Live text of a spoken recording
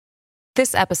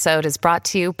This episode is brought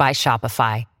to you by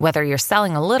Shopify. Whether you're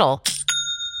selling a little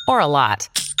or a lot,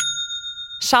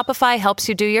 Shopify helps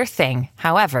you do your thing,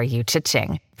 however you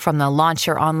cha-ching. From the launch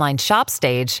your online shop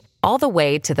stage, all the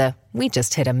way to the we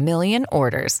just hit 1 million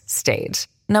orders stage.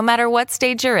 No matter what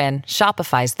stage you're in,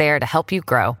 Shopify's there to help you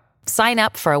grow. Sign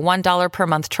up for a $1 per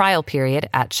month trial period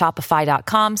at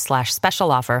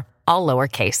shopify.com/special offer, all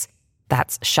lowercase.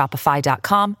 That's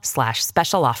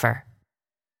shopify.com/special offer.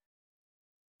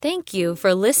 Thank you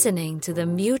for listening to the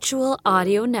Mutual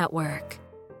Audio Network.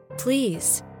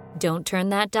 Please, don't turn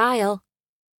that dial.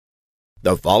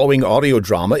 The following audio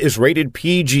drama is rated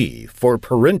PG for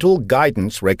parental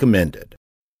guidance recommended.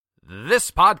 This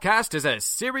podcast is a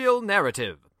serial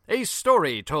narrative, a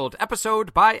story told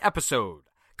episode by episode.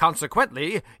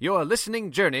 Consequently, your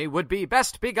listening journey would be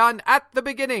best begun at the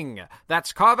beginning.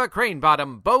 That's Carver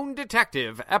Cranebottom, Bone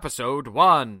Detective, Episode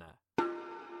 1.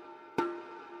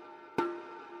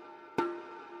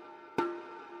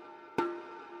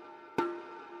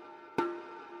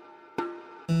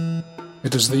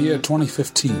 It is the year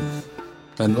 2015,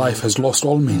 and life has lost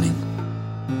all meaning.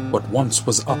 What once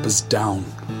was up is down.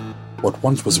 What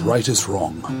once was right is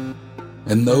wrong.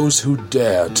 And those who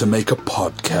dare to make a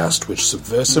podcast which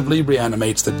subversively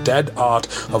reanimates the dead art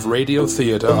of radio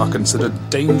theater are considered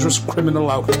dangerous criminal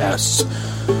outcasts.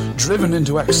 Driven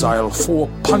into exile, 4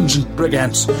 pungent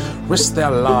brigands risked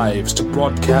their lives to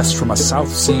broadcast from a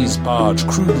South Seas barge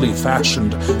crudely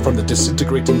fashioned from the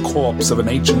disintegrating corpse of an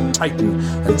ancient titan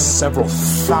and several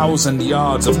thousand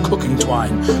yards of cooking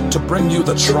twine to bring you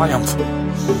the triumph,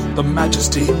 the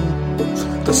majesty,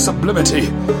 the sublimity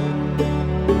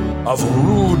of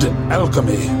rude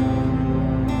alchemy.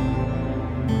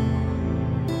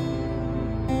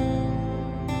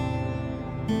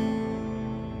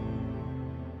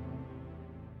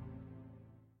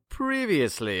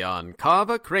 Previously on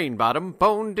Carver Cranebottom,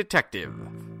 Bone Detective.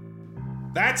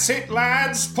 That's it,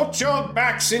 lads. Put your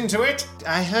backs into it.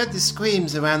 I heard the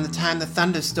screams around the time the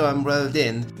thunderstorm rolled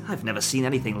in. I've never seen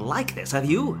anything like this, have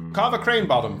you? Carver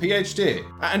Cranebottom, PhD.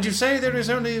 And you say there is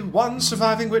only one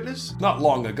surviving witness? Not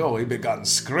long ago he begun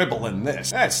scribbling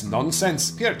this. That's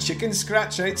nonsense. Pure chicken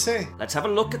scratch, I'd say. Let's have a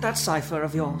look at that cipher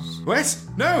of yours. What?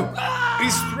 No!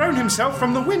 He's thrown himself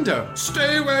from the window.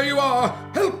 Stay where you are.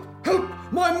 Help! Help!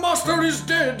 My master is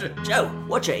dead! Joe,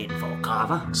 what you aiming for,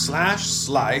 Carver? Slash,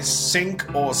 slice, sink,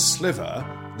 or sliver,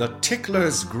 the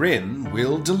tickler's grin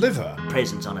will deliver.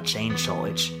 Prison's on a chain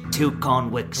shortage. 2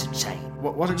 convicts in chain.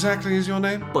 What exactly is your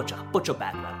name? Butcher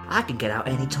Bagwell. I can get out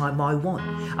any time I want.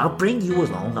 I'll bring you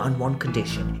along on one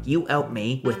condition. You help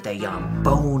me with the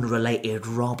bone-related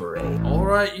robbery. All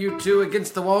right, you two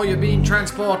against the wall. You're being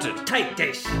transported. Take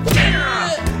this.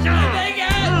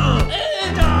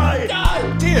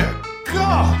 Dear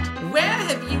God! Where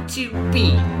have you two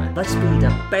been? Let's be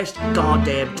the best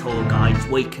goddamn tour guides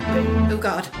we can be. Oh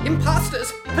God,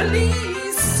 imposters!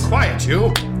 Police! Quiet,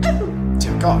 you!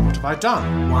 Dear God, what have I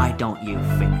done? Why don't you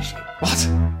finish it? What?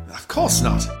 Of course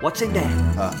not. What's in there?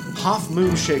 A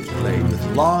half-moon-shaped blade with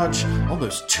large,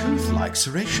 almost tooth-like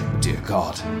serration. Dear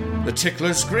God. The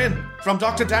tickler's grin from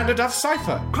Dr. Danderduff's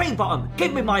cipher. Cranebottom,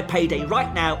 give me my payday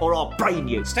right now or I'll brain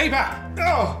you. Stay back!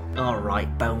 Oh! All right,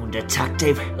 Bone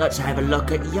Detective, let's have a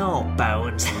look at your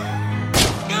bones.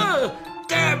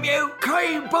 Damn you,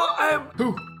 Cranebottom!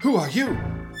 Who are you?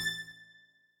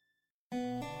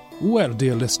 Well,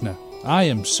 dear listener, I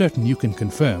am certain you can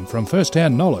confirm from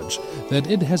first-hand knowledge that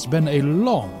it has been a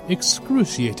long,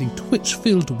 excruciating,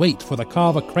 twitch-filled wait for the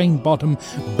Carver Cranebottom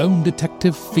Bone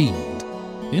Detective fiend.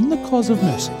 In the cause of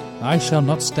mercy, I shall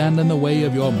not stand in the way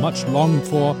of your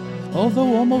much-longed-for,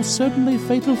 although almost certainly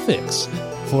fatal fix,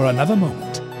 for another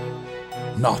moment.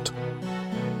 Not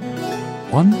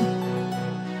one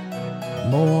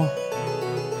more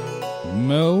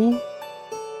moment.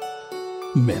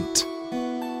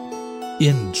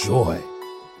 Enjoy.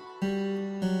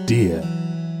 Dear,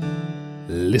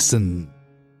 listen.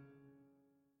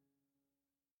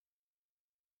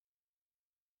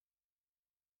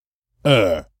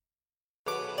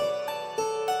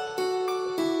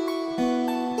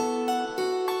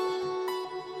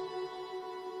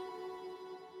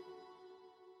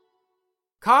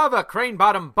 Carver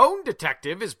Cranebottom, Bone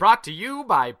Detective is brought to you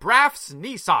by Braff's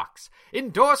Knee Socks,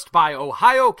 endorsed by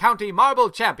Ohio County Marble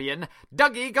Champion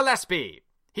Dougie Gillespie.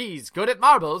 He's good at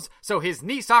marbles, so his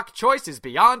knee sock choice is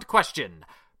beyond question.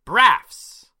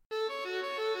 Braff's.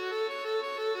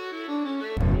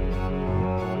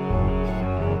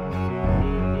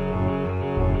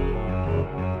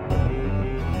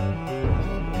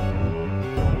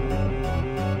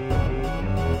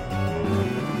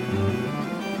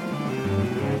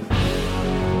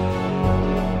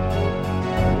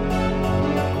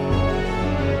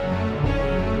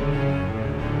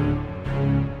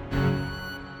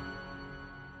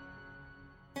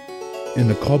 In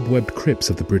the cobwebbed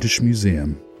crypts of the British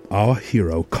Museum, our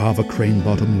hero Carver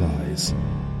Cranebottom lies.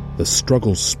 The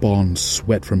struggle spawned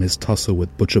sweat from his tussle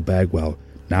with Butcher Bagwell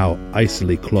now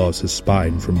icily claws his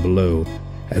spine from below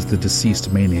as the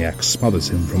deceased maniac smothers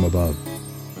him from above.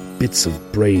 Bits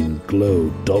of brain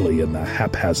glow dully in the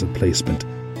haphazard placement,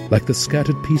 like the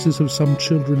scattered pieces of some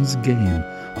children's game,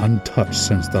 untouched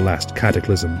since the last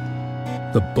cataclysm.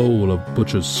 The bowl of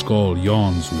Butcher's skull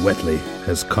yawns wetly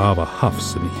as Carver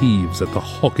huffs and heaves at the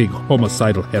hawking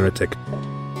homicidal heretic.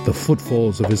 The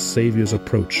footfalls of his saviour's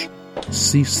approach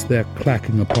cease their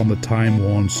clacking upon the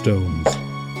time-worn stones,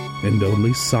 and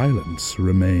only silence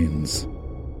remains.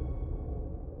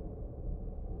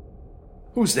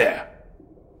 Who's there?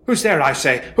 Who's there, I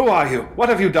say? Who are you? What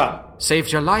have you done?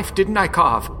 Saved your life, didn't I,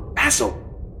 Carve? Basil!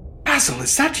 Basil,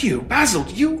 is that you? Basil,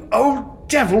 you old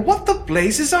devil, what the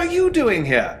blazes are you doing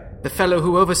here? The fellow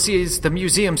who oversees the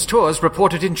museum's tours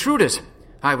reported intruders.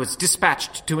 I was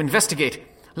dispatched to investigate.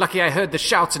 Lucky I heard the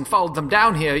shouts and followed them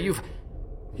down here.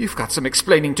 You've got some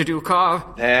explaining to do, Carve.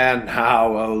 There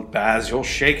now, old Baz, you're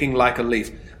shaking like a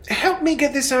leaf. Help me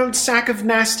get this old sack of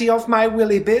nasty off my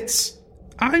willy bits.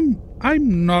 I'm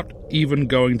not even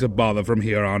going to bother from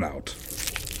here on out.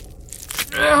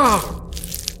 Oh,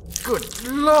 good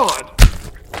Lord.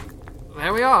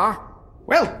 There we are.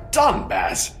 Well done,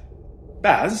 Baz.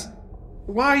 Baz,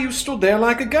 why you stood there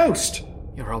like a ghost?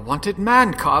 You're a wanted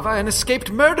man, Carver, an escaped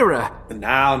murderer.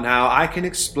 Now, I can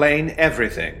explain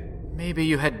everything. Maybe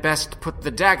you had best put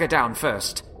the dagger down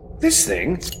first. This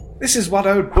thing? This is what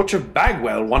old Butcher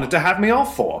Bagwell wanted to have me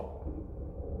off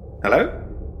for. Hello?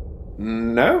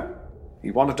 No?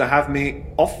 He wanted to have me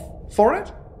off for it?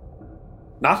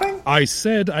 Nothing? I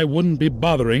said I wouldn't be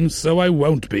bothering, so I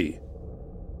won't be.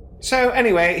 So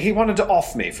anyway, he wanted to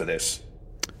off me for this.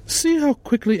 See how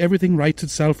quickly everything rights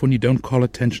itself when you don't call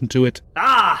attention to it?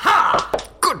 Aha!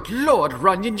 Good Lord,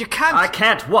 Runyon, you can't... I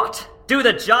can't what? Do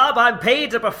the job I'm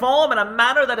paid to perform in a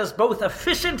manner that is both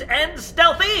efficient and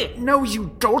stealthy? No,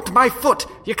 you don't. My foot.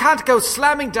 You can't go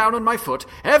slamming down on my foot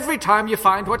every time you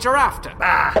find what you're after.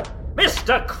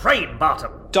 Mr.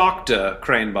 Cranebottom. Dr.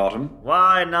 Cranebottom.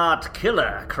 Why not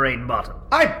Killer Cranebottom?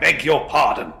 I beg your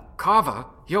pardon. Carver,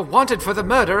 you're wanted for the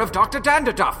murder of Dr.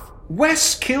 Danderduff.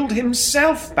 Wes killed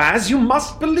himself, Baz. You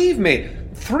must believe me.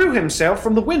 Threw himself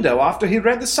from the window after he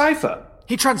read the cipher.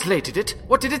 He translated it.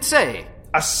 What did it say?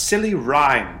 A silly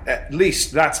rhyme. At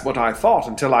least that's what I thought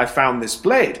until I found this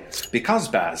blade. Because,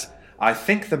 Baz, I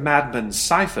think the madman's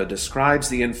cipher describes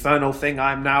the infernal thing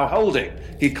I'm now holding.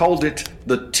 He called it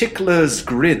the Tickler's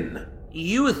Grin.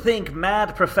 You think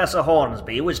Mad Professor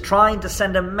Hornsby was trying to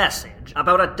send a message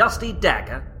about a dusty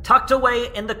dagger tucked away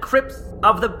in the crypts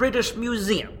of the British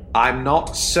Museum? I'm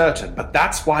not certain, but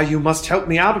that's why you must help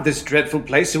me out of this dreadful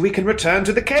place so we can return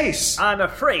to the case. I'm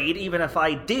afraid even if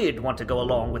I did want to go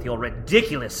along with your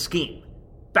ridiculous scheme,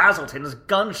 Basilton's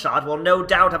gunshot will no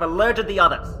doubt have alerted the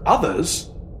others. Others?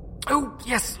 Oh,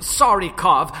 yes, sorry,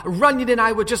 Carve. Runyon and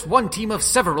I were just one team of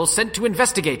several sent to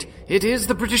investigate. It is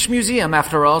the British Museum,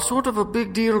 after all, sort of a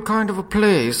big deal kind of a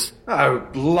place. Oh,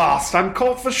 blast, I'm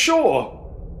caught for sure.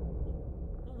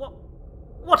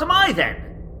 What am I, then?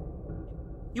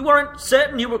 You weren't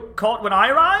certain you were caught when I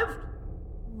arrived?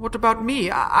 What about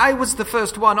me? I was the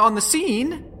first one on the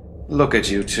scene. Look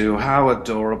at you two, how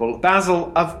adorable.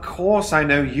 Basil, of course I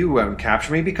know you won't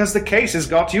capture me because the case has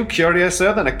got you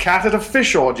curiouser than a cat at a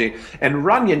fish orgy. And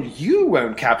Runyon, you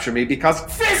won't capture me because...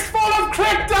 Fistful of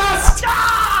crick dust!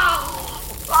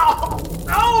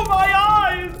 Oh, my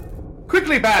eyes!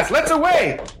 Quickly, Baz, let's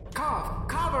away!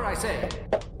 Carver, I say.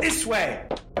 This way.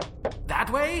 That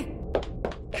way?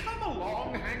 Come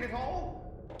along, hang it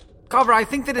all. Carver, I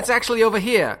think that it's actually over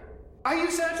here. Are you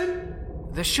certain?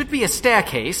 There should be a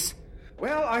staircase.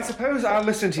 Well, I suppose I'll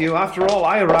listen to you. After all,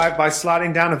 I arrived by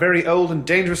sliding down a very old and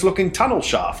dangerous-looking tunnel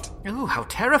shaft. Oh, how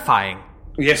terrifying.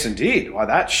 Yes, indeed. Why,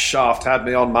 that shaft had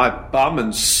me on my bum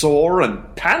and sore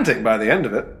and panting by the end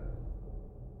of it.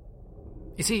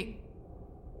 Is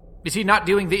he not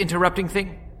doing the interrupting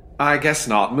thing? I guess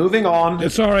not. Moving on.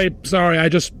 Sorry, I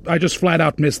just flat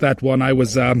out missed that one. I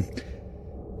was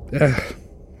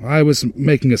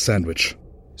making a sandwich.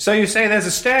 So you say there's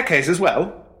a staircase as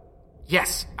well?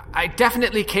 Yes, I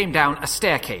definitely came down a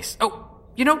staircase. Oh,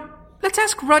 let's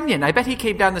ask Runyon. I bet he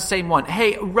came down the same one.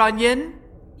 Hey, Runyon?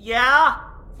 Yeah?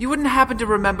 You wouldn't happen to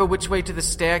remember which way to the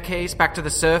staircase, back to the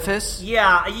surface?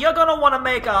 Yeah, you're gonna want to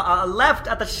make a left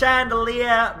at the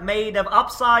chandelier made of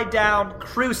upside-down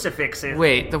crucifixes.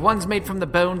 Wait, the ones made from the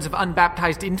bones of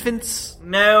unbaptized infants?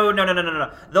 No.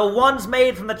 The ones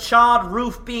made from the charred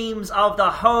roof beams of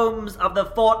the homes of the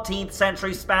 14th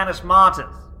century Spanish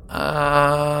martyrs.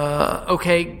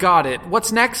 Okay, got it.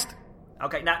 What's next?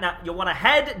 Okay, now you want to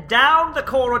head down the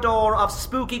corridor of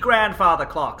spooky grandfather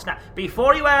clocks. Now,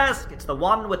 before you ask, it's the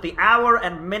one with the hour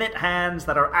and minute hands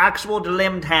that are actual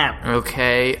limbed hands.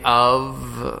 Okay,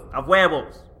 of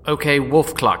werewolves. Okay,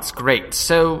 wolf clocks, great.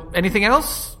 So, anything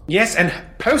else? Yes, and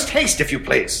post-haste, if you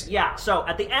please. Yeah, so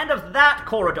at the end of that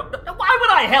corridor... Why would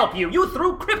I help you? You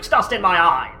threw crypt dust in my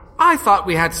eye. I thought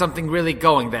we had something really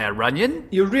going there, Runyon.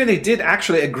 You really did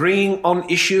actually agreeing on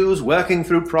issues, working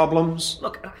through problems?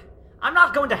 Look, I'm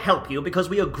not going to help you because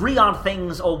we agree on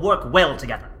things or work well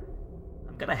together.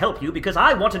 I'm going to help you because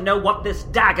I want to know what this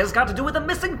dagger's got to do with the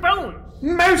missing bones.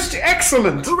 Most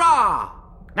excellent! Hurrah!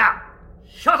 Now,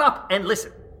 shut up and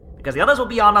listen, because the others will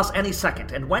be on us any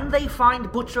second, and when they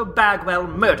find Butcher Bagwell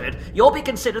murdered, you'll be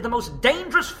considered the most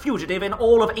dangerous fugitive in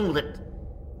all of England.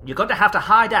 You're going to have to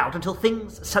hide out until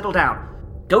things settle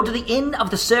down. Go to the Inn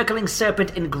of the Circling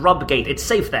Serpent in Grubgate. It's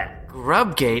safe there.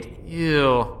 Grubgate?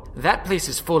 Ew. That place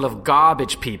is full of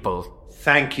garbage people.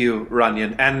 Thank you,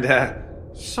 Runyon, and,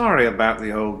 sorry about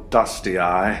the old dusty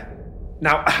eye.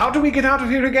 Now, how do we get out of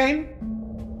here again?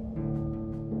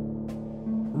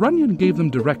 Runyon gave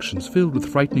them directions filled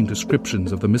with frightening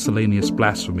descriptions of the miscellaneous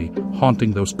blasphemy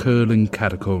haunting those curling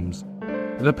catacombs.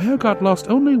 The pair got lost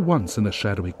only once in the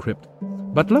shadowy crypt,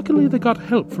 but luckily they got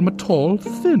help from a tall,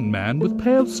 thin man with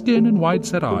pale skin and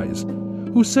wide-set eyes,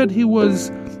 who said he was,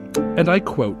 and I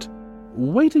quote,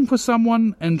 waiting for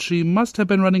someone, and she must have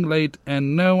been running late,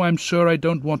 and no, I'm sure I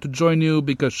don't want to join you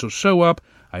because she'll show up.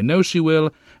 I know she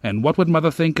will, and what would Mother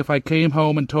think if I came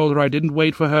home and told her I didn't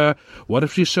wait for her? What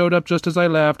if she showed up just as I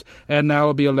left, and now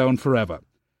I'll be alone forever?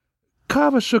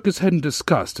 Carver shook his head in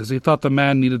disgust as he thought the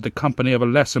man needed the company of a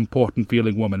less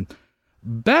important-feeling woman.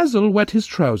 Basil wet his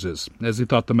trousers as he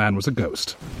thought the man was a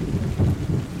ghost.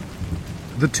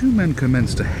 The two men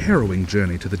commenced a harrowing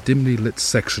journey to the dimly lit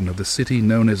section of the city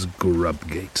known as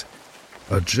Grubgate.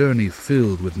 A journey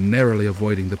filled with narrowly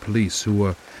avoiding the police who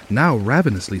were now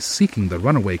ravenously seeking the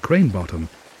runaway Cranebottom,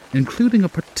 including a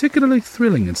particularly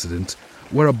thrilling incident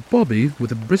where a bobby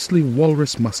with a bristly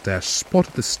walrus mustache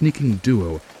spotted the sneaking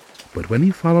duo, but when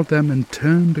he followed them and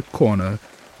turned a corner,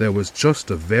 there was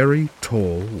just a very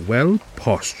tall,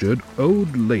 well-postured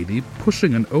old lady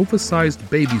pushing an oversized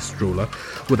baby stroller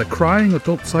with a crying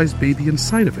adult-sized baby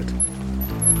inside of it.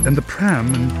 And the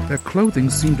pram and their clothing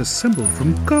seemed assembled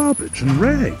from garbage and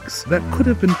rags that could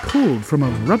have been pulled from a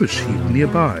rubbish heap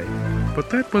nearby. But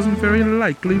that wasn't very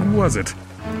likely, was it?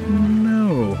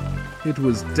 No, it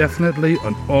was definitely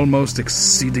an almost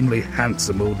exceedingly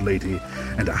handsome old lady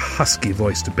and a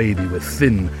husky-voiced baby with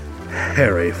thin,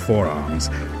 hairy forearms.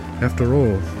 After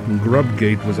all,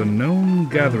 Grubgate was a known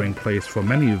gathering place for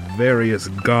many various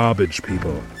garbage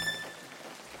people.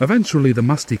 Eventually, the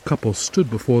musty couple stood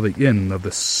before the inn of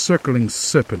the Circling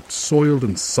Serpent, soiled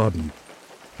and sodden.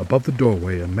 Above the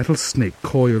doorway, a metal snake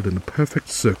coiled in a perfect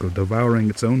circle, devouring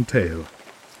its own tail.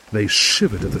 They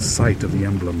shivered at the sight of the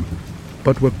emblem,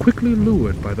 but were quickly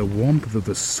lured by the warmth of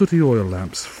the sooty oil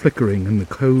lamps flickering in the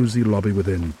cozy lobby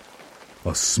within.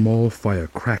 A small fire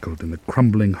crackled in the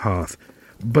crumbling hearth,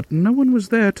 but no one was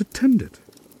there to tend it.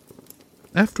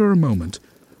 After a moment,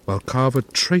 while Carver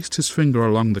traced his finger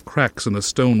along the cracks in the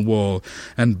stone wall,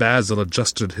 and Basil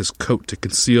adjusted his coat to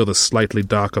conceal the slightly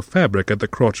darker fabric at the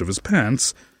crotch of his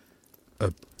pants,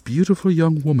 a beautiful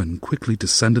young woman quickly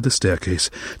descended the staircase.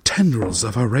 Tendrils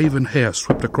of her raven hair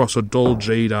swept across her dull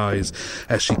jade eyes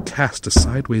as she cast a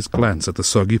sideways glance at the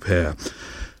soggy pair.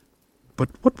 But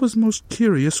what was most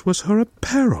curious was her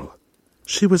apparel.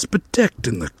 She was bedecked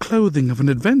in the clothing of an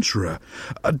adventurer,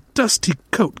 a dusty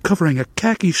coat covering a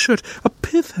khaki shirt, a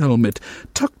pith helmet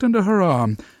tucked under her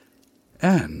arm,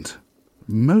 and,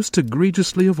 most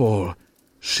egregiously of all,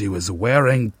 she was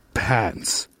wearing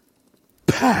pants.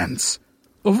 Pants!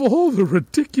 Of all the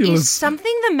ridiculous... Is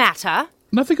something the matter?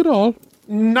 Nothing at all.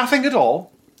 Nothing at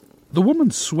all? The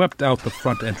woman swept out the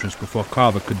front entrance before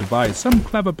Carver could devise some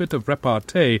clever bit of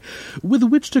repartee with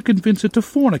which to convince her to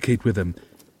fornicate with him.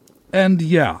 And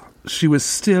yeah, she was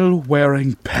still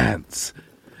wearing pants.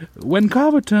 When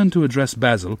Carver turned to address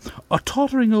Basil, a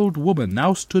tottering old woman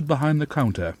now stood behind the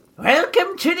counter.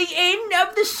 Welcome to the Inn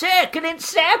of the Circling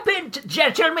Serpent,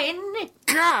 gentlemen.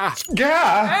 Gah!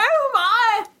 Gah! Oh,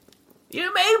 my!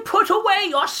 You may put away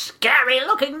your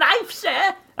scary-looking knife,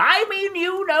 sir. I mean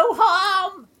you no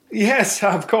harm. Yes,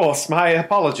 of course. My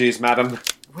apologies, madam.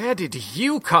 Where did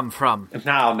you come from?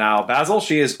 Now, Basil,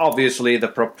 she is obviously the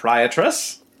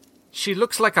proprietress. She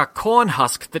looks like a corn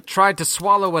husk that tried to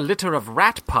swallow a litter of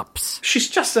rat pups. She's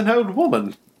just an old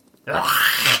woman.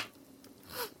 Ugh.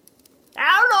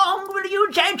 How long will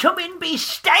you gentlemen be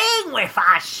staying with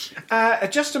us?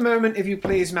 Just a moment, if you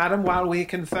please, madam, while we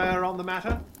confer on the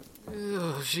matter.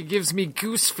 Ugh, she gives me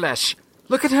goose flesh.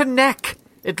 Look at her neck.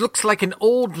 It looks like an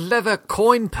old leather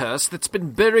coin purse that's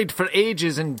been buried for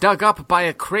ages and dug up by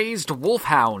a crazed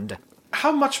wolfhound.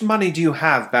 How much money do you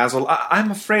have, Basil?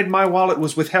 I'm afraid my wallet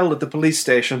was withheld at the police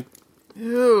station.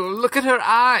 Ew, look at her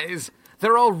eyes.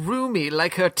 They're all roomy,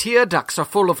 like her tear ducts are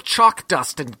full of chalk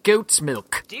dust and goat's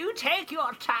milk. Do take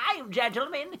your time,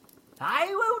 gentlemen. I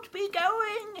won't be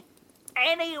going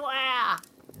anywhere.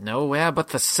 Nowhere but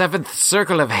the 7th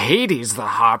circle of Hades, the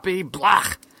harpy.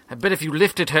 Blach! I bet if you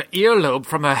lifted her earlobe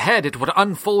from her head, it would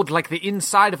unfold like the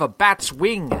inside of a bat's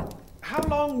wing. How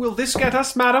long will this get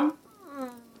us, madam?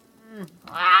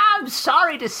 I'm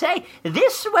sorry to say,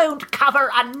 this won't cover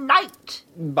a night.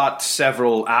 But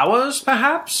several hours,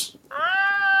 perhaps?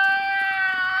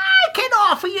 I can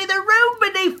offer you the room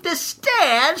beneath the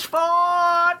stairs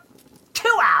for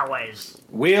 2 hours.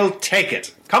 We'll take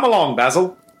it. Come along,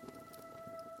 Basil.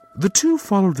 The two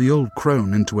followed the old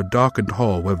crone into a darkened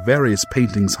hall where various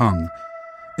paintings hung.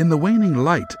 In the waning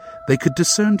light, they could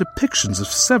discern depictions of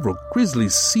several grisly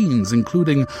scenes,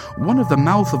 including one of the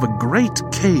mouth of a great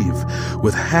cave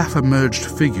with half-emerged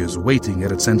figures waiting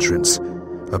at its entrance,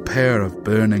 a pair of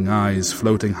burning eyes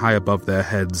floating high above their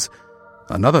heads.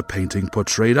 Another painting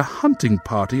portrayed a hunting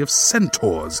party of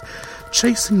centaurs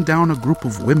chasing down a group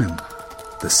of women.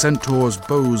 The centaurs'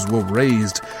 bows were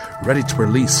raised, ready to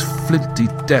release flinty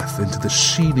death into the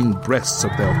sheening breasts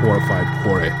of their horrified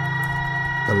quarry.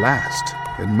 The last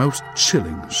and most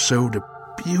chilling showed a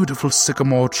beautiful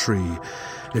sycamore tree,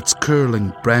 its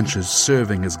curling branches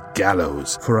serving as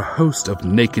gallows for a host of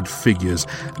naked figures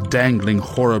dangling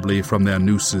horribly from their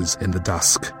nooses in the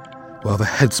dusk, while the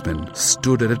headsman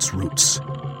stood at its roots,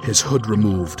 his hood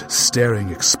removed, staring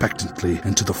expectantly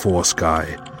into the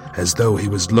foresky, as though he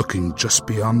was looking just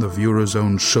beyond the viewer's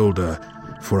own shoulder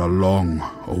for a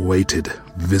long-awaited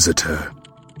visitor.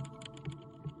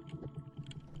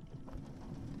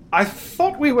 I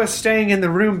thought we were staying in the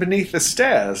room beneath the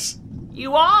stairs.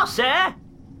 You are, sir.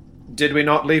 Did we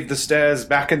not leave the stairs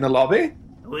back in the lobby?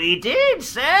 We did,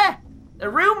 sir. The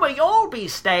room where you'll be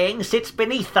staying sits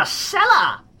beneath the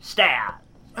cellar stair.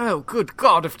 Oh, good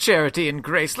God of charity and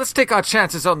grace. Let's take our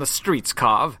chances on the streets,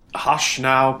 Carve. Hush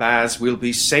now, Baz. We'll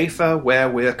be safer where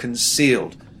we're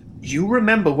concealed. You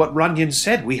remember what Runyon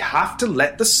said. We have to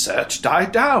let the search die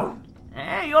down.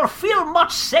 You'll feel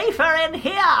much safer in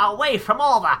here, away from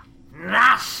all the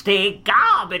nasty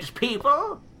garbage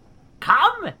people.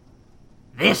 Come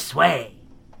this way.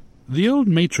 The old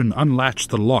matron unlatched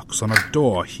the locks on a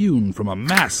door hewn from a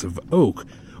massive oak,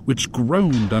 which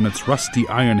groaned on its rusty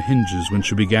iron hinges when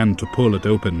she began to pull it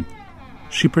open.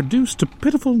 She produced a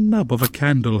pitiful nub of a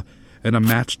candle and a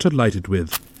match to light it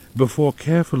with, before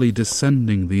carefully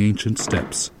descending the ancient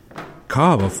steps.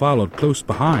 Carver followed close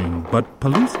behind, but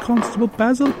Police Constable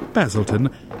Basil Basilton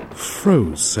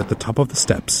froze at the top of the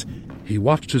steps. He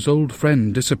watched his old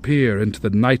friend disappear into the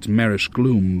nightmarish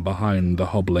gloom behind the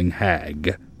hobbling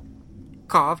hag.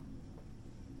 Carve,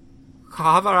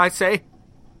 I say.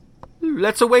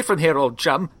 Let's away from here, old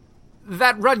chum.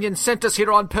 That Runyon sent us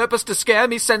here on purpose to scare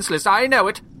me senseless, I know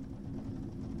it.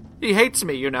 He hates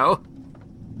me, you know.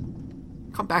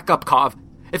 Come back up, Carve.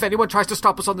 If anyone tries to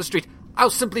stop us on the street, I'll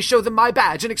simply show them my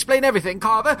badge and explain everything,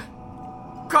 Carver.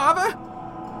 Carver?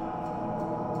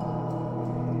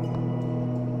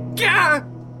 Gah!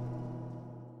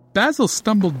 Basil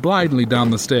stumbled blindly down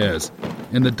the stairs.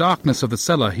 In the darkness of the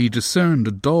cellar, he discerned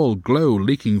a dull glow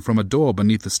leaking from a door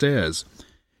beneath the stairs.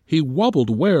 He wobbled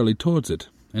warily towards it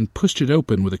and pushed it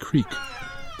open with a creak.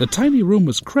 The tiny room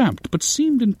was cramped, but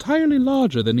seemed entirely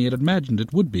larger than he had imagined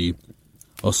it would be.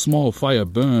 A small fire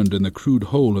burned in the crude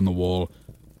hole in the wall.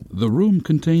 The room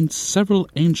contained several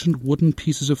ancient wooden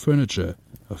pieces of furniture,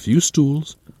 a few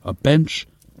stools, a bench,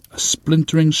 a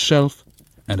splintering shelf,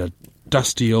 and a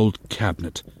dusty old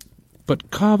cabinet.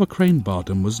 But Carver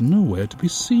Cranebottom was nowhere to be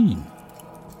seen.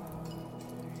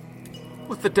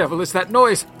 What the devil is that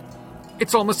noise?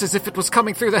 It's almost as if it was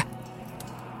coming through the...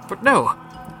 But no.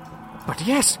 But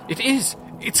yes, it is.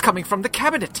 It's coming from the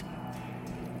cabinet.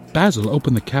 Basil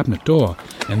opened the cabinet door,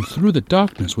 and through the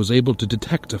darkness was able to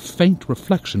detect a faint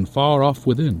reflection far off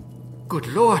within. Good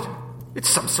Lord! It's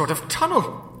some sort of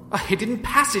tunnel! A hidden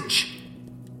passage!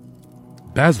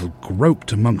 Basil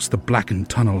groped amongst the blackened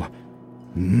tunnel.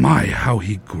 My, how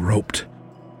he groped!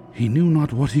 He knew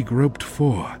not what he groped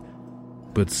for,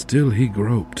 but still he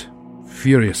groped,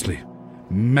 furiously,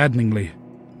 maddeningly,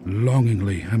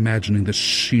 longingly imagining the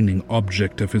sheening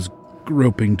object of his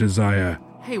groping desire.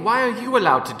 Hey, why are you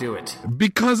allowed to do it?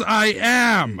 Because I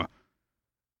am!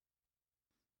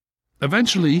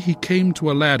 Eventually he came to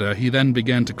a ladder he then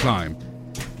began to climb.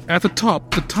 At the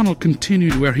top, the tunnel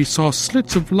continued where he saw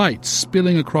slits of light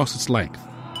spilling across its length.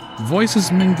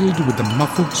 Voices mingled with the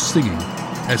muffled singing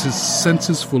as his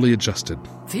senses fully adjusted.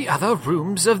 The other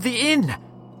rooms of the inn!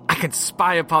 I can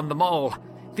spy upon them all.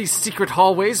 These secret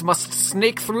hallways must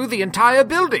snake through the entire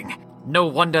building. No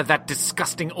wonder that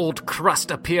disgusting old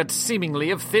crust appeared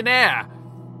seemingly of thin air.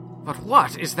 But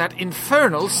what is that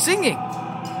infernal singing?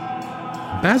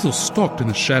 Basil stalked in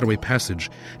the shadowy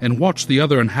passage and watched the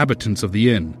other inhabitants of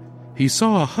the inn. He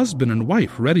saw a husband and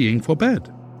wife readying for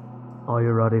bed. Are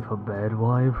you ready for bed,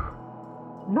 wife?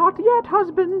 Not yet,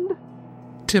 husband.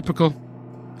 Typical.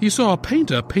 He saw a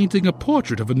painter painting a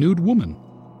portrait of a nude woman.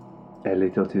 A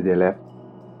little to the left,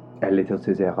 a little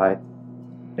to the right,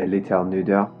 a little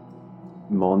nuder,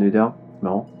 more nuder,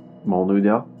 more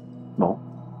nuder, more.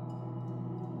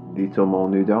 Little more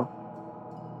nuder,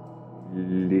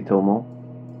 little more.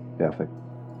 Perfect.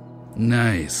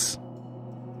 Nice.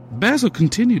 Basil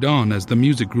continued on as the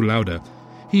music grew louder.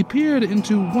 He peered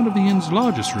into one of the inn's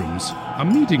largest rooms, a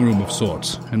meeting room of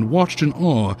sorts, and watched in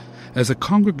awe as a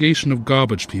congregation of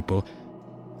garbage people,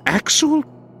 actual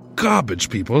garbage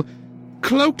people,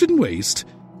 cloaked in waste,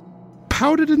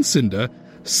 powdered in cinder,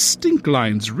 stink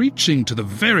lines reaching to the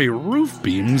very roof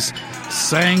beams,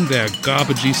 sang their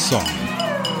garbagey song.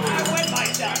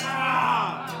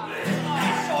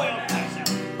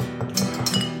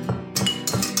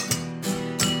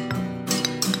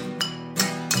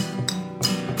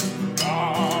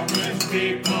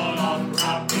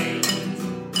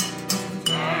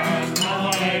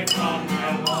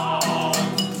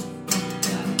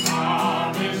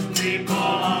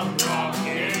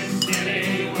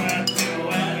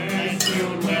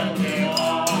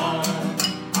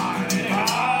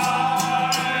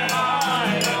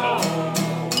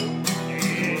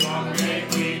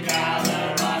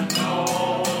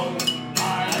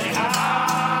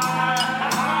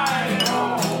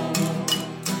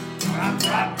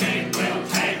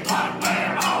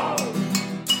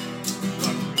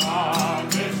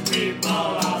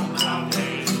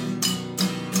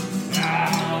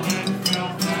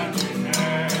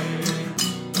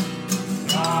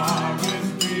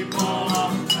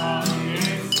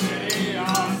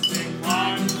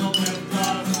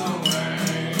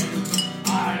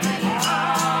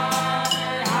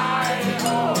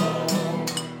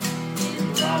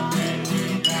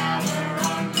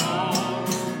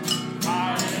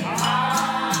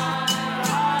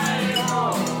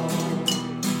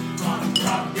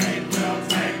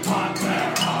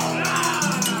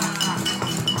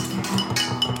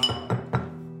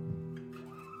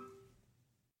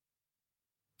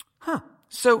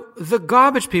 So, the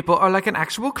garbage people are like an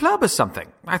actual club or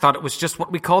something. I thought it was just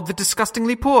what we called the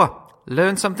disgustingly poor.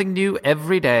 Learn something new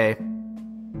every day.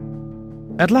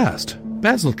 At last,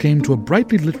 Basil came to a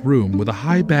brightly lit room with a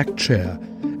high-backed chair,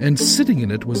 and sitting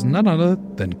in it was none other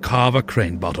than Carver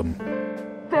Cranebottom.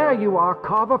 There you are,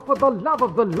 Carver, for the love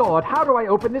of the Lord. How do I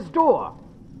open this door?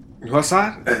 What's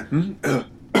that?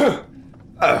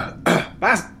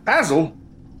 Basil?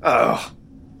 Oh,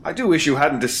 I do wish you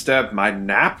hadn't disturbed my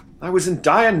nap. I was in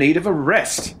dire need of a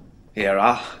rest. Here,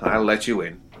 I'll let you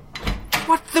in.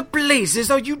 What the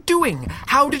blazes are you doing?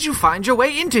 How did you find your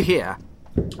way into here?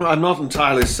 Well, I'm not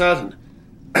entirely certain.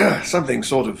 Something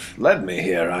sort of led me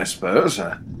here, I suppose.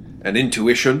 An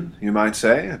intuition, you might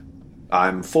say.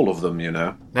 I'm full of them, you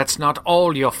know. That's not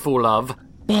all you're full of.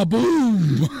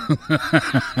 Ba-boom!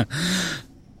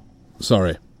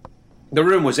 Sorry. The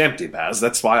room was empty, Baz.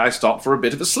 That's why I stopped for a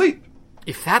bit of a sleep.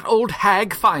 If that old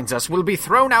hag finds us, we'll be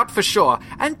thrown out for sure.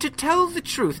 And to tell the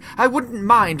truth, I wouldn't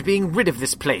mind being rid of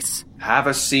this place. Have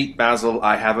a seat, Basil.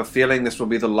 I have a feeling this will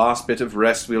be the last bit of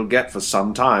rest we'll get for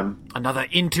some time. Another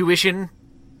intuition?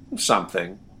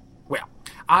 Something. Well,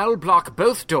 I'll block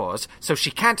both doors so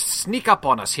she can't sneak up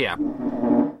on us here.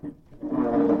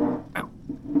 Oh.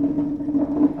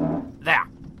 There.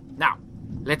 Now,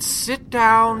 let's sit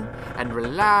down and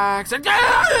relax and...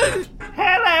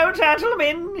 Hello,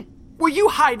 gentlemen. Were you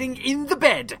hiding in the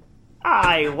bed?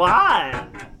 I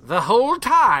was. The whole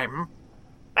time?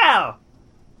 Well,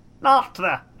 not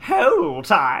the whole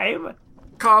time.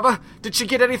 Carver, did she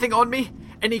get anything on me?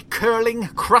 Any curling,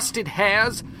 crusted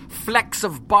hairs? Flecks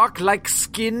of bark-like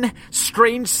skin?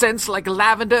 Strange scents like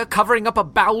lavender covering up a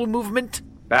bowel movement?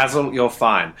 Basil, you're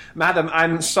fine. Madam,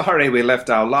 I'm sorry we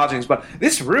left our lodgings, but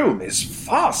this room is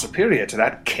far superior to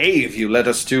that cave you led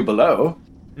us to below.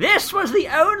 This was the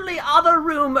only other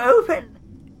room open,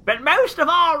 but most of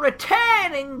our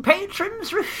returning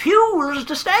patrons refused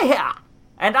to stay here,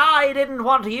 and I didn't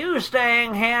want you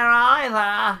staying here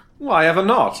either. Why ever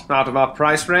not? Out of our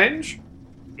price range?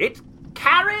 It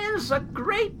carries a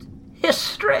great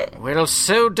history. Well,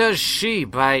 so does she,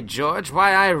 by George.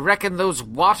 Why, I reckon those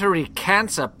watery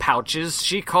cancer pouches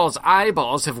she calls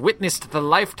eyeballs have witnessed the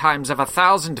lifetimes of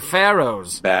 1,000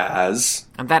 pharaohs. Baz.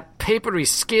 And that papery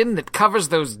skin that covers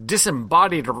those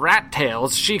disembodied rat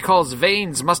tails she calls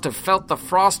veins must have felt the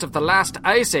frost of the last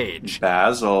ice age.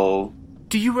 Basil.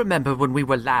 Do you remember when we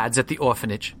were lads at the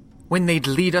orphanage? When they'd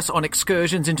lead us on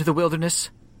excursions into the wilderness?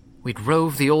 We'd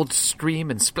rove the old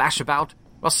stream and splash about.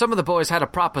 While some of the boys had a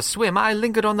proper swim, I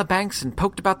lingered on the banks and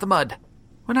poked about the mud.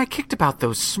 When I kicked about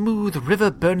those smooth,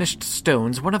 river-burnished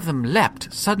stones, one of them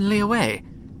leapt suddenly away.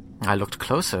 I looked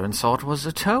closer and saw it was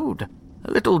a toad.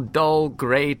 A little dull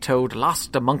grey toad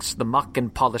lost amongst the muck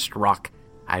and polished rock.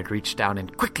 I'd reached down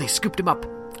and quickly scooped him up.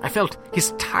 I felt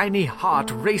his tiny heart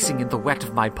racing in the wet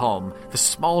of my palm, the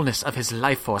smallness of his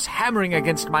life force hammering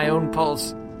against my own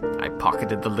pulse. I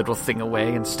pocketed the little thing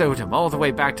away and stowed him all the way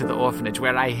back to the orphanage,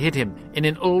 where I hid him in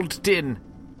an old tin.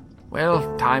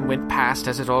 Well, time went past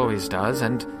as it always does,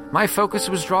 and my focus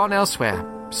was drawn elsewhere.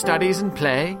 Studies and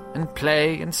play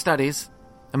and studies.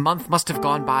 A month must have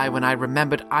gone by when I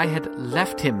remembered I had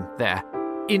left him there,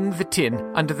 in the tin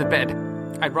under the bed.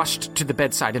 I rushed to the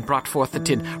bedside and brought forth the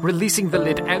tin, releasing the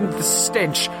lid and the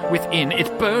stench within.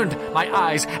 It burned my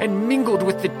eyes and mingled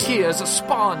with the tears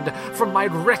spawned from my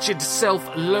wretched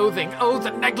self-loathing. Oh, the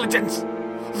negligence!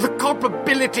 The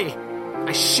culpability!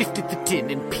 I shifted the tin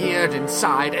and peered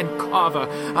inside, and Carver,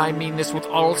 I mean this with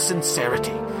all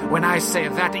sincerity, when I say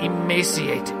that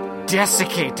emaciated,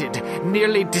 desiccated,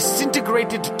 nearly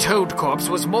disintegrated toad corpse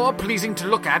was more pleasing to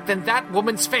look at than that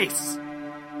woman's face.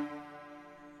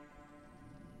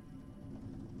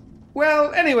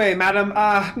 Well, anyway, madam,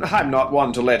 I'm not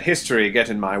one to let history get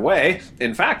in my way.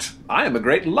 In fact, I am a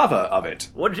great lover of it.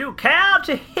 Would you care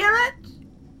to hear it?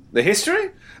 The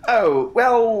history? Oh,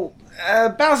 well,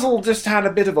 Basil just had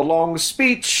a bit of a long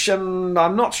speech, and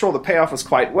I'm not sure the payoff was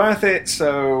quite worth it,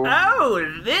 so...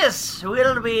 Oh, this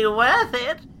will be worth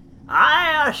it,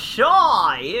 I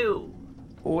assure you.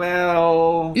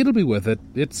 Well... It'll be worth it.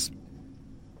 It's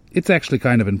actually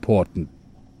kind of important,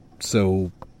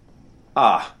 so...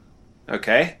 Ah,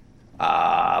 okay.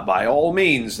 By all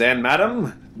means then,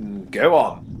 madam, go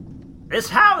on. This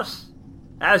house,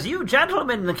 as you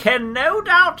gentlemen can no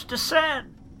doubt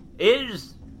discern,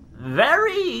 is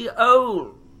very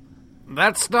old.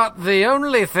 That's not the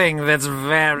only thing that's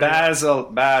very... Basil,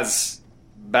 Baz,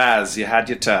 you had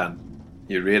your turn.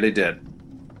 You really did.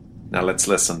 Now let's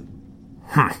listen.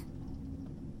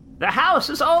 The house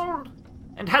is old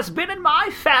and has been in my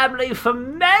family for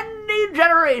many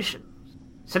generations.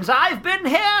 Since I've been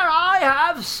here, I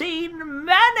have seen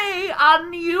many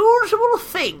unusual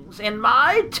things in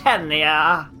my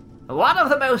tenure. One of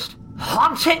the most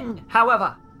haunting,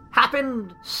 however,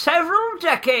 happened several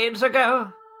decades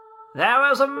ago. There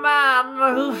was a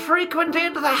man who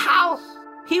frequented the house.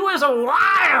 He was a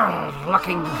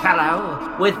wild-looking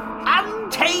fellow with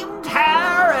untamed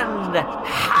hair and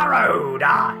harrowed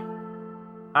eyes.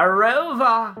 A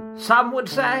rover, some would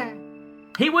say.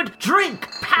 He would drink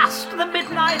past the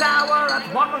midnight hour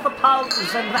at one of the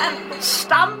pubs and then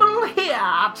stumble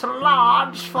here to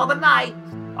lodge for the night,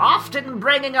 often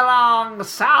bringing along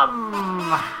some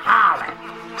harlot.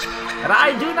 But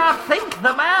I do not think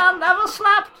the man ever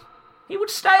slept. He would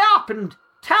stay up and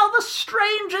tell the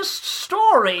strangest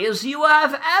stories you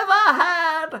have ever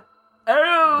heard.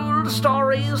 Old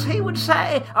stories, he would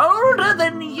say, older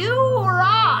than you or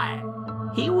I.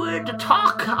 He would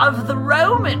talk of the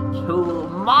Romans who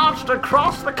marched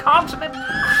across the continent,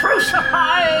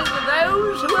 crucifying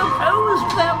those who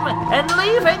opposed them and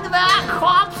leaving their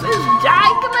corpses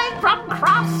dangling from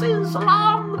crosses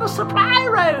along the supply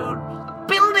roads,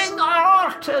 building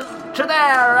altars to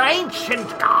their ancient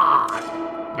god,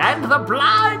 and the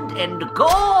blood and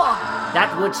gore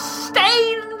that would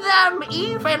stain them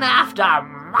even after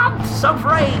months of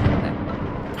rain.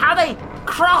 How they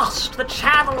crossed the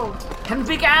Channel and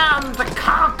began to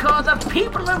conquer the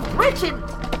people of Britain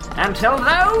until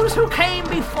those who came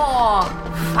before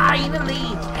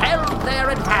finally held their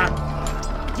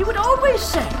advance. He would always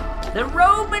say the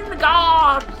Roman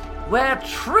gods were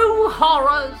true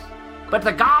horrors, but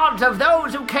the gods of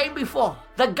those who came before,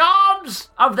 the gods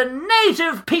of the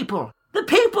native people, the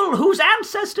people whose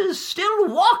ancestors still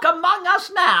walk among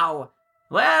us now,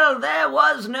 well, there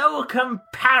was no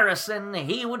comparison,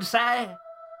 he would say,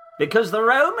 because the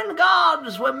Roman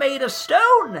gods were made of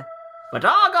stone, but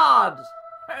our gods,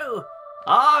 oh,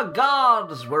 our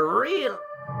gods were real.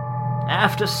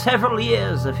 After several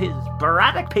years of his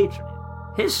sporadic patronage,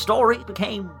 his story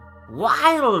became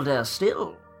wilder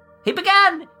still. He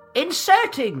began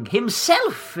inserting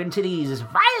himself into these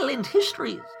violent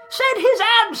histories, said his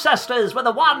ancestors were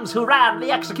the ones who ran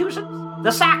the executions,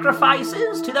 the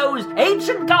sacrifices to those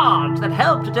ancient gods that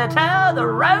helped to deter the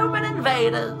Roman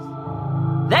invaders.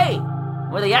 They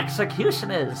were the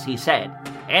executioners, he said,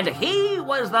 and he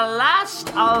was the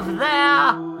last of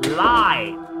their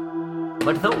line.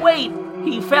 But the weight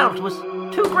he felt was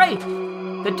too great,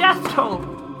 the death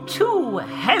toll too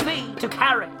heavy to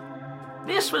carry.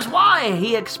 This was why,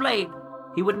 he explained,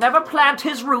 he would never plant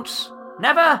his roots,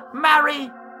 never marry,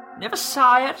 never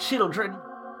sire children.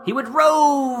 He would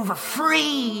rove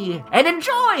free and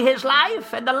enjoy his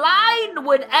life, and the line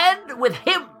would end with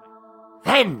him.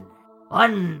 Then,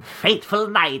 one fateful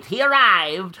night, he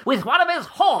arrived with one of his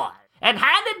whores and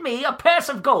handed me a purse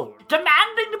of gold,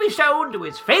 demanding to be shown to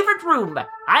his favorite room.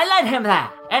 I led him there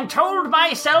and told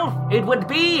myself it would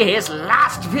be his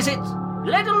last visit.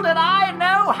 Little did I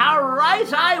know how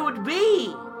right I would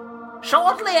be.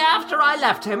 Shortly after I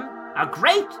left him, a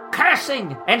great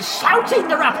cursing and shouting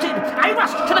erupted. I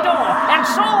rushed to the door and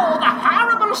saw the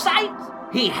horrible sight.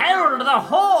 He held the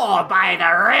whore by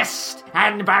the wrist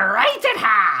and berated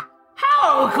her.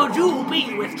 How could you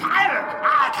be with child?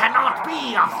 I cannot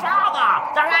be a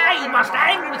father. The line must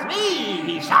end with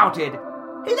me, he shouted.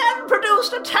 He then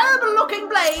produced a terrible-looking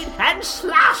blade and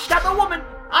slashed at the woman.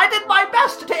 I did my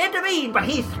best to intervene, but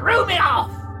he threw me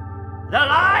off. The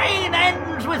line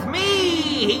ends with me,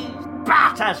 he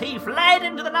spat as he fled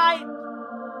into the night.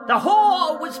 The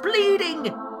whore was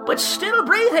bleeding, but still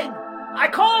breathing. I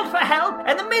called for help,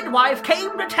 and the midwife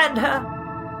came to tend her.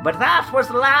 But that was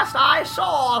the last I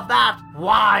saw of that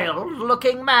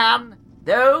wild-looking man,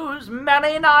 those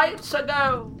many nights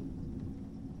ago.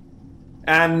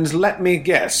 And let me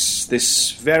guess,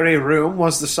 this very room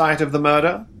was the site of the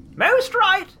murder? Most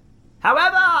right.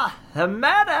 However, the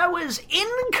murder was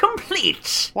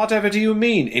incomplete. Whatever do you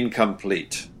mean,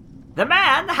 incomplete? The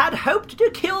man had hoped to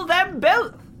kill them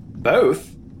both.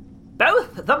 Both?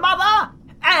 Both the mother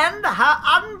and her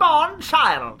unborn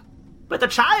child. But the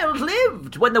child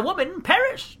lived when the woman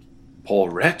perished. Poor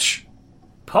wretch.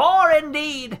 Poor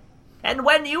indeed. And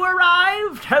when you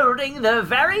arrived, holding the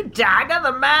very dagger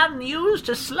the man used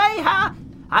to slay her,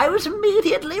 I was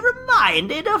immediately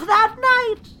reminded of that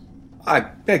night. I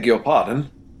beg your pardon?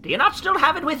 Do you not still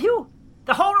have it with you?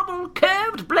 The horrible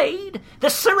curved blade, the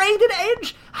serrated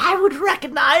edge, I would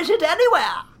recognize it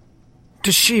anywhere.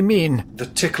 Does she mean... the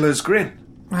tickler's grin?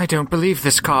 I don't believe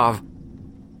this, Carve.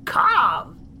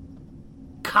 Carve?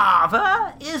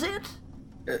 Carver, is it?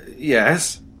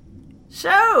 Yes.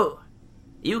 So,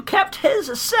 you kept his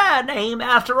surname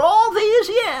after all these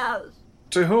years?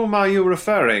 To whom are you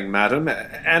referring, madam?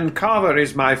 And Carver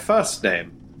is my first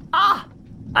name. Ah,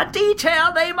 a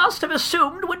detail they must have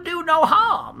assumed would do no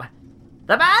harm.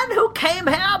 The man who came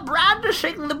here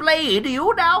brandishing the blade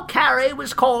you now carry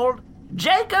was called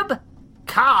Jacob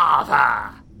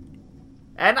Carver.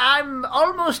 And I'm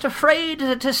almost afraid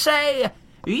to say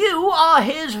you are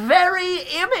his very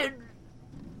image.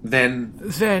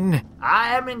 Then...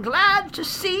 I am glad to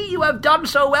see you have done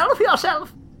so well for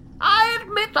yourself. I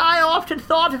admit I often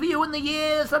thought of you in the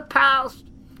years that passed.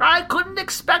 I couldn't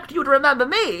expect you to remember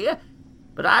me,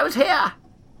 but I was here,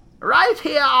 right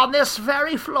here on this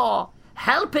very floor,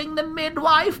 helping the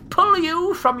midwife pull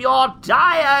you from your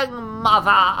dying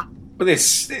mother.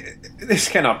 This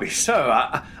cannot be so.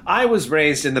 I was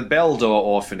raised in the Beldor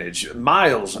orphanage,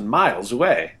 miles and miles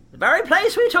away. The very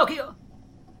place we took you.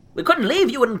 We couldn't leave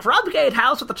you in Grubgate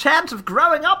House with the chance of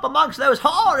growing up amongst those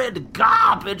horrid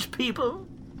garbage people.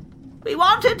 We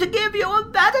wanted to give you a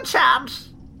better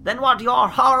chance than what your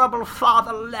horrible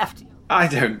father left you. I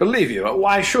don't believe you.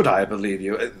 Why should I believe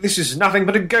you? This is nothing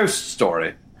but a ghost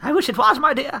story. I wish it was,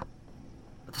 my dear.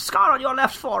 But the scar on your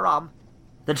left forearm,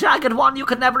 the jagged one you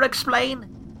could never explain,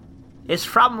 is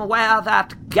from where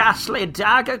that ghastly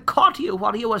dagger caught you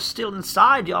while you were still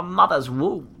inside your mother's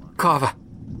womb. Carver,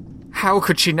 how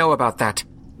could she know about that?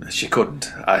 She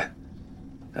couldn't.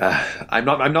 I'm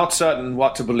not certain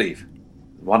what to believe.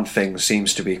 One thing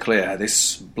seems to be clear.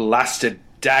 This blasted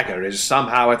dagger is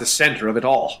somehow at the center of it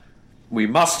all. We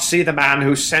must see the man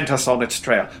who sent us on its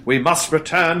trail. We must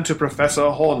return to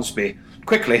Professor Hornsby.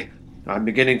 Quickly. I'm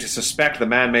beginning to suspect the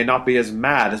man may not be as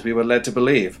mad as we were led to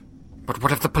believe. But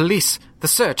what of the police? The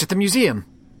search at the museum?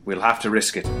 We'll have to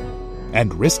risk it.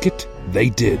 And risk it they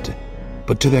did.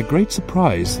 But to their great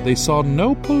surprise, they saw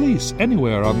no police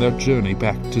anywhere on their journey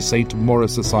back to St.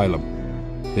 Maurice Asylum.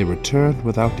 They returned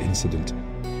without incident.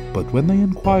 But when they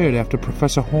inquired after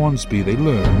Professor Hornsby, they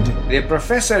learned... The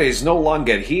professor is no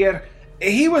longer here.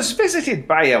 He was visited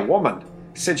by a woman.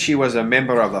 Said she was a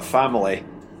member of the family.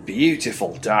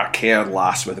 Beautiful dark-haired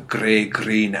lass with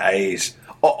grey-green eyes.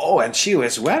 Oh, and she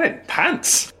was wearing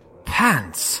pants.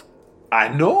 Pants? I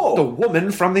know. The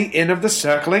woman from the Inn of the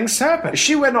Circling Serpent.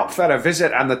 She went up for a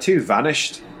visit and the two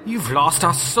vanished. You've lost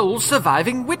our sole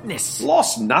surviving witness.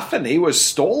 Lost nothing. He was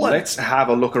stolen. Let's have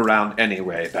a look around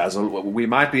anyway, Basil. We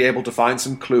might be able to find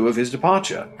some clue of his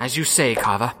departure. As you say,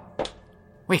 Carver.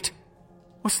 Wait.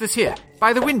 What's this here?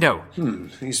 By the window.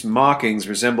 These markings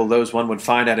resemble those one would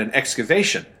find at an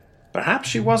excavation. Perhaps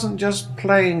she wasn't just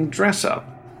playing dress-up.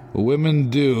 Women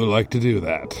do like to do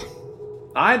that.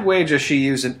 I'd wager she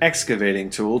used an excavating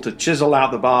tool to chisel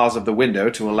out the bars of the window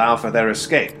to allow for their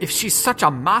escape. If she's such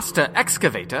a master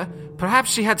excavator,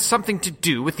 perhaps she had something to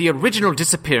do with the original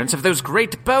disappearance of those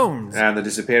great bones. And the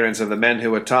disappearance of the men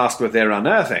who were tasked with their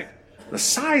unearthing. The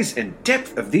size and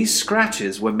depth of these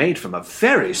scratches were made from a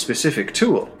very specific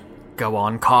tool. Go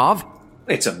on, Carve.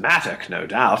 It's a mattock, no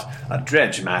doubt. A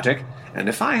dredge mattock. And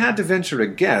if I had to venture a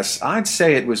guess, I'd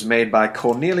say it was made by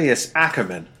Cornelius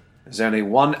Ackerman. There's only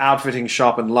one outfitting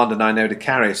shop in London I know to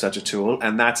carry such a tool,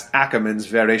 and that's Ackerman's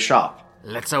very shop.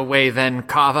 Let's away then,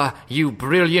 Carver, you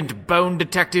brilliant bone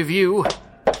detective, you.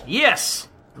 Yes,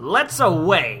 let's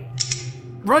away.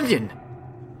 Runyon,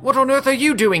 what on earth are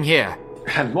you doing here?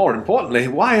 And more importantly,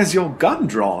 why is your gun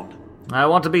drawn? I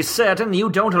want to be certain you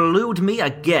don't elude me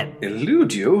again.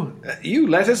 Elude you? You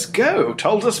let us go,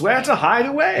 told us where to hide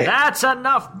away. That's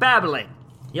enough babbling.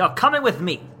 You're coming with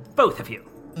me, both of you.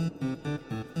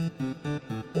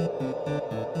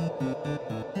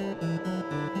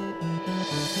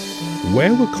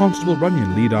 Where will Constable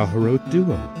Runyon lead our heroic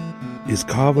duo? Is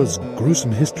Carver's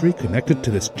gruesome history connected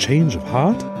to this change of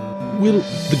heart? Will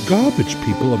the garbage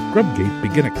people of Grubgate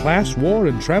begin a class war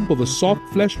and trample the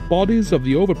soft-fleshed bodies of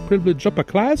the overprivileged upper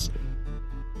class?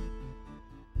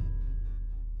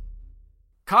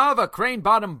 Carver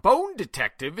Crane-Bottom Bone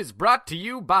Detective is brought to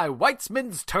you by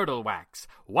Weitzman's Turtle Wax.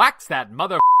 Wax that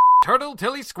mother turtle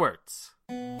till he squirts.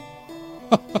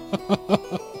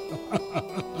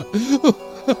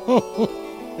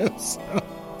 Yes.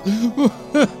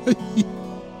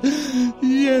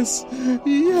 Yes,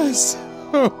 yes.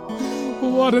 Oh,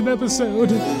 what an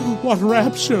episode. What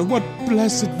rapture, what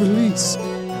blessed release.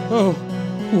 Oh,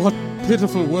 what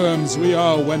pitiful worms we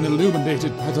are when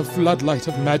illuminated by the floodlight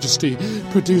of majesty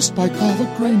produced by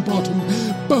Carver Crane-Bottom,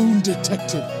 Bone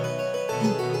Detective.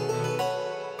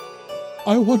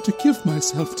 I want to give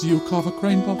myself to you, Carver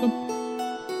Crane-Bottom,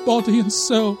 body and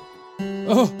soul.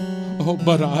 Oh,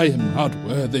 but I am not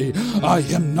worthy. I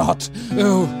am not.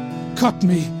 Oh, cut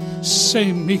me,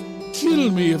 shame me,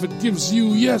 kill me if it gives you,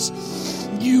 yes,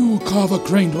 you, Carver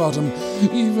Crane-Bottom,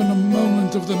 even a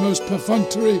moment of the most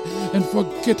perfunctory and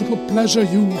forgettable pleasure,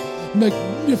 you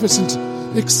magnificent,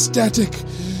 ecstatic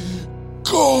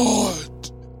God.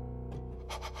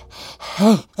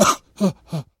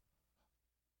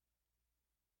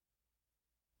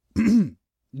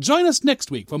 Join us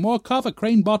next week for more Carver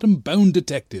Crane-Bottom Bone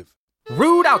Detective.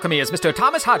 Rude Alchemy is Mr.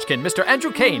 Thomas Hodgkin, Mr.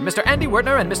 Andrew Kane, Mr. Andy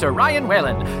Wertner, and Mr. Ryan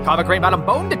Whalen. Carver Crane-Bottom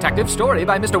Bone Detective story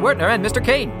by Mr. Wertner and Mr.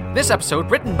 Kane. This episode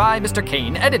written by Mr.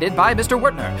 Kane, edited by Mr.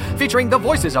 Wertner. Featuring the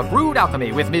voices of Rude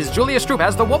Alchemy with Ms. Julia Stroop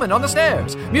as the woman on the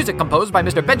stairs. Music composed by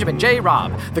Mr. Benjamin J.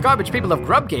 Robb. The Garbage People of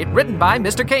Grubgate written by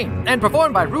Mr. Kane. And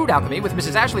performed by Rude Alchemy with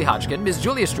Mrs. Ashley Hodgkin, Ms.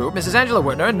 Julia Stroop, Mrs. Angela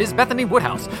Wertner, and Ms. Bethany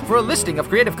Woodhouse. For a listing of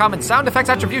Creative Commons sound effects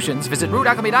attributions, visit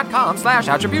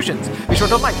rudealchemy.com/attributions. Be sure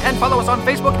to like and follow us on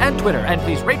Facebook and Twitter. And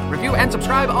please rate, review, and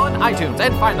subscribe on iTunes.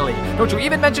 And finally, don't you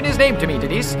even mention his name to me,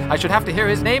 Denise. I should have to hear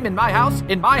his name in my house.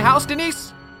 In my house,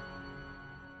 Denise?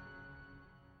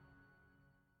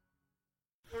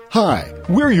 Hi,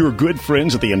 we're your good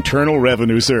friends at the Internal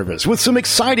Revenue Service with some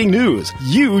exciting news.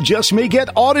 You just may get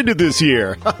audited this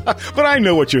year. But I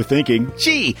know what you're thinking.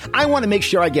 Gee, I want to make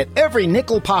sure I get every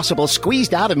nickel possible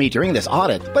squeezed out of me during this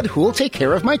audit. But who'll take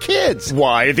care of my kids?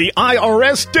 Why, the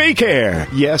IRS Daycare.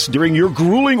 Yes, during your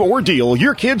grueling ordeal,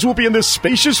 your kids will be in this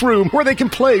spacious room where they can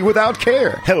play without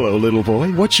care. Hello, little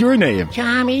boy. What's your name?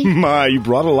 Tommy. My, you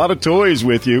brought a lot of toys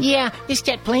with you. Yeah, this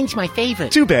jet plane's my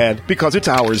favorite. Too bad, because it's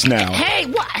ours now. Hey,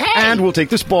 what? Hey! And we'll take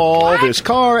this ball, this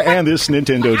car, and this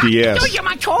Nintendo DS. Those are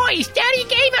my toys. Daddy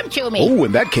gave them to me. Oh,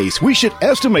 in that case, we should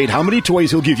estimate how many toys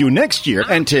he'll give you next year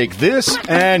and take this,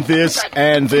 and this,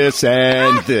 and this,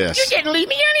 and this. You didn't leave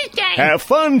me anything. Have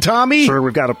fun, Tommy. Sir,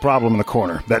 we've got a problem in the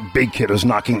corner. That big kid is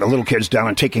knocking the little kids down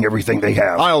and taking everything they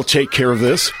have. I'll take care of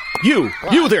this. You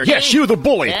there. Yes, you, the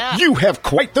bully. Yeah. You have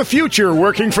quite the future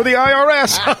working for the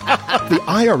IRS. The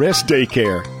IRS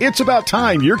Daycare. It's about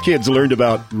time your kids learned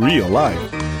about real life.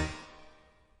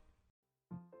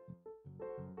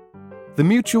 The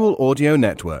Mutual Audio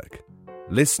Network.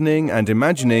 Listening and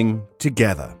imagining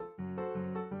together.